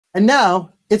And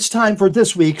now it's time for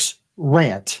this week's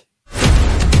Rant.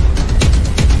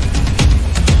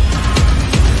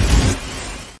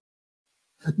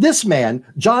 This man,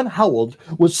 John Howald,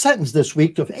 was sentenced this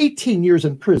week to 18 years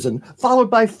in prison, followed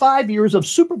by 5 years of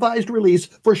supervised release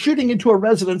for shooting into a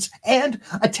residence and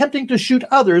attempting to shoot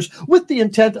others with the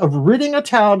intent of ridding a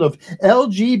town of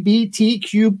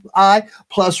LGBTQI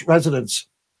plus residents.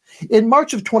 In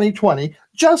March of 2020,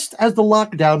 just as the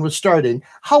lockdown was starting,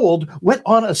 Howald went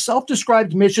on a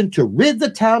self-described mission to rid the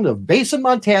town of Basin,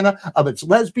 Montana of its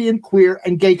lesbian, queer,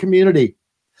 and gay community.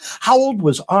 Howald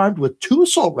was armed with 2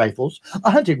 assault rifles,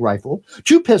 a hunting rifle,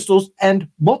 2 pistols, and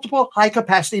multiple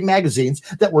high-capacity magazines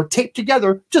that were taped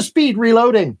together to speed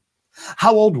reloading.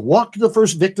 Howald walked to the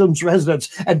first victim's residence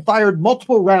and fired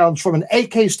multiple rounds from an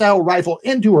AK-style rifle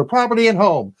into her property and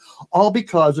home, all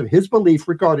because of his belief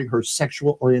regarding her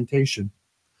sexual orientation.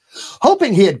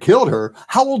 Hoping he had killed her,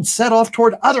 Howald set off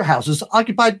toward other houses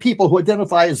occupied by people who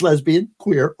identify as lesbian,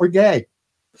 queer, or gay.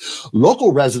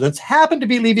 Local residents happened to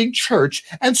be leaving church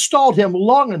and stalled him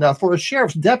long enough for a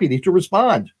sheriff's deputy to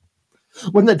respond.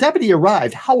 When the deputy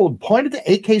arrived, Howald pointed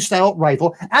the AK-style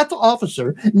rifle at the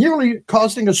officer, nearly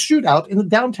causing a shootout in the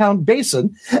downtown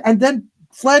Basin, and then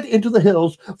fled into the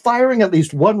hills, firing at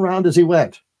least 1 round as he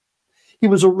went. He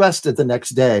was arrested the next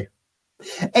day.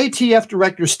 ATF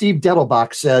Director Steve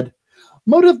Dettelbach said,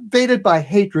 "Motivated by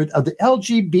hatred of the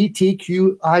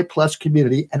LGBTQI plus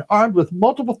community and armed with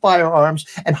multiple firearms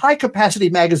and high-capacity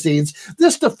magazines,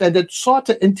 this defendant sought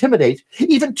to intimidate,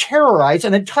 even terrorize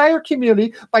an entire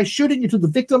community by shooting into the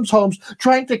victims' homes,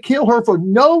 trying to kill her for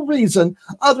no reason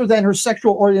other than her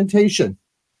sexual orientation."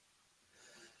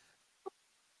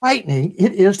 Frightening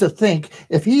it is to think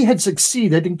if he had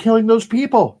succeeded in killing those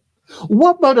people.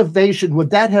 What motivation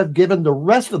would that have given the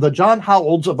rest of the John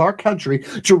Howalds of our country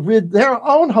to rid their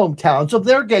own hometowns of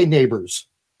their gay neighbors?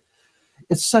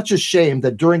 It's such a shame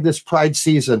that during this Pride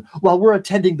season, while we're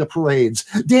attending the parades,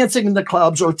 dancing in the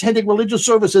clubs, or attending religious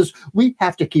services, we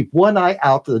have to keep one eye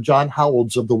out for the John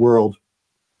Howalds of the world.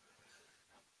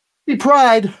 Be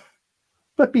Pride,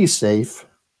 but be safe.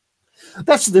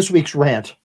 That's this week's Rant.